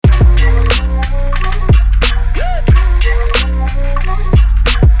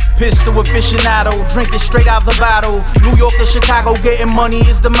Pistol aficionado, drinking straight out the bottle. New York to Chicago, getting money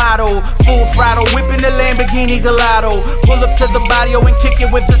is the motto. Full throttle, whipping the Lamborghini Gallardo. Pull up to the barrio and kick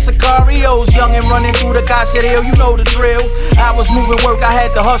it with the Sicarios. Young and running through the Caserio, you know the drill. I was moving work, I had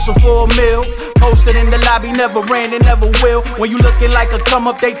to hustle for a meal. Posted in the lobby, never ran and never will. When you looking like a come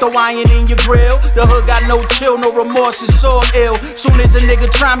up, they throw iron in your grill. The hood got no chill, no remorse, it's so ill. Soon as a nigga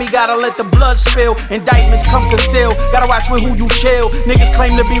try me, gotta let the blood spill. Indictments come concealed, gotta watch with who you chill. Niggas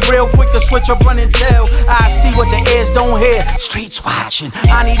claim to be real quick to switch up, run and tell. I see what the ears don't hear, streets watching.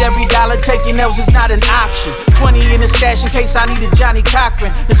 I need every dollar, taking L's is not an option. 20 in the stash in case I needed Johnny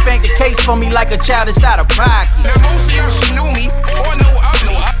Cochran. And spank the case for me like a child that's out of pocket. Now most of y'all should know me, or know I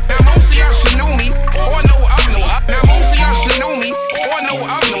know. Now most of y'all should know me, or know I know. Now most of y'all should know me, or know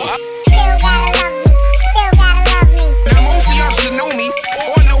I know. Still gotta love me, still gotta love me. Now most of y'all should know me,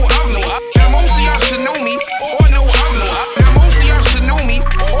 or know I know. Now most of y'all should know me, or know I know. Now most of y'all should know me,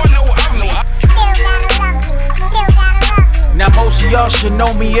 or know I know. Still gotta love me, still gotta love me. Now most of y'all should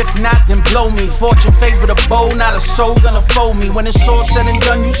know me, if not then blow me. Fortune favor the bold, not a soul gonna fold me. When it's all said and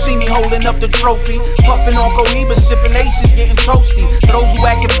done, you see me holding up the trophy. Puffing on Cohiba, sipping aces, getting toasty. For those who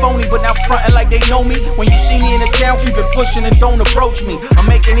acting phony, but now frontin' like they know me. When you see me in the town, keep it pushing and don't approach me. I'm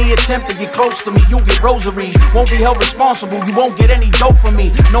making the attempt to get close to me, you get rosary. Won't be held responsible, you won't get any dope from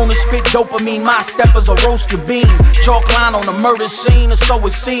me. Known to spit dopamine, my steppers a roasted beam. Chalk line on the murder scene, or so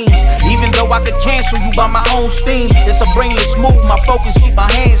it seems. Even though I could cancel you by my own steam, it's a brainless move, my focus keep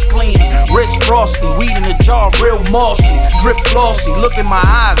my hands clean. Wrist frosty, weed in the jar, real mossy. Drip flossy, look in my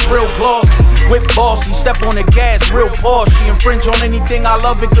eyes, real glossy. Whip bossy, step on the gas, real Porsche. Infringe on anything I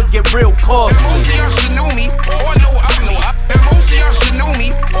love, it could get real costly. Now most of y'all should know me, or know I know. Now most of y'all should know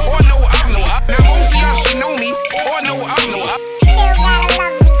me, or know I know. Now most of y'all should know me, or know I know.